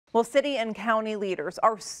Well, city and county leaders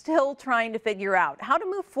are still trying to figure out how to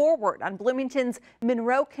move forward on Bloomington's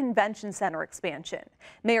Monroe Convention Center expansion.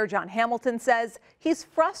 Mayor John Hamilton says he's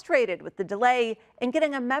frustrated with the delay in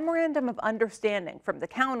getting a memorandum of understanding from the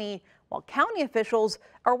county, while county officials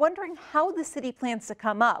are wondering how the city plans to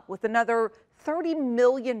come up with another $30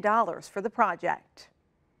 million for the project.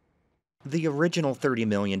 The original $30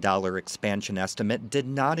 million expansion estimate did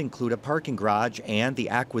not include a parking garage and the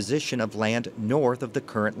acquisition of land north of the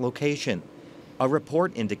current location. A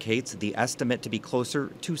report indicates the estimate to be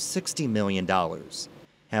closer to $60 million.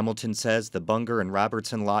 Hamilton says the Bunger and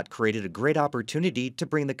Robertson lot created a great opportunity to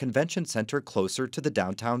bring the convention center closer to the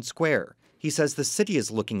downtown square. He says the city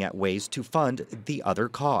is looking at ways to fund the other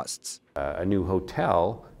costs. A new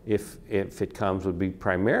hotel, if it comes, would be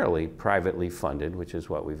primarily privately funded, which is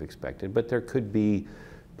what we've expected, but there could be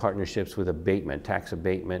partnerships with abatement. Tax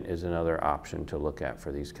abatement is another option to look at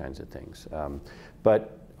for these kinds of things.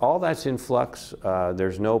 But all that's in flux.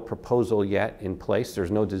 There's no proposal yet in place. There's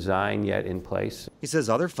no design yet in place. He says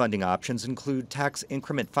other funding options include tax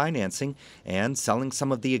increment financing and selling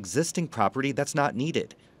some of the existing property that's not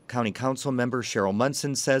needed. County Council member Cheryl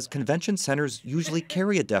Munson says convention centers usually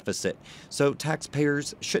carry a deficit, so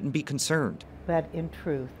taxpayers shouldn't be concerned. But in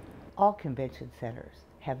truth, all convention centers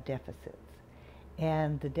have deficits,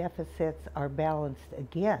 and the deficits are balanced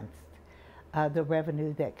against the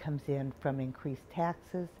revenue that comes in from increased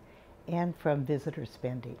taxes and from visitor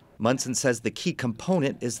spending. Munson says the key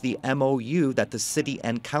component is the MOU that the city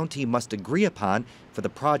and county must agree upon for the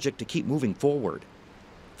project to keep moving forward.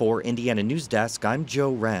 For Indiana Newsdesk, I'm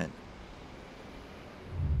Joe Wren.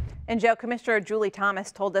 And Joe, Commissioner Julie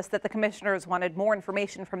Thomas told us that the commissioners wanted more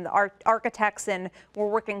information from the architects, and we're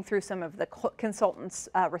working through some of the consultants'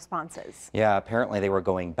 responses. Yeah, apparently they were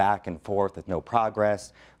going back and forth with no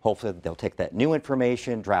progress. Hopefully they'll take that new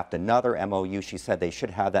information, draft another MOU. She said they should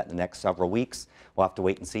have that in the next several weeks. We'll have to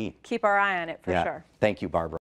wait and see. Keep our eye on it for sure. Thank you, Barbara.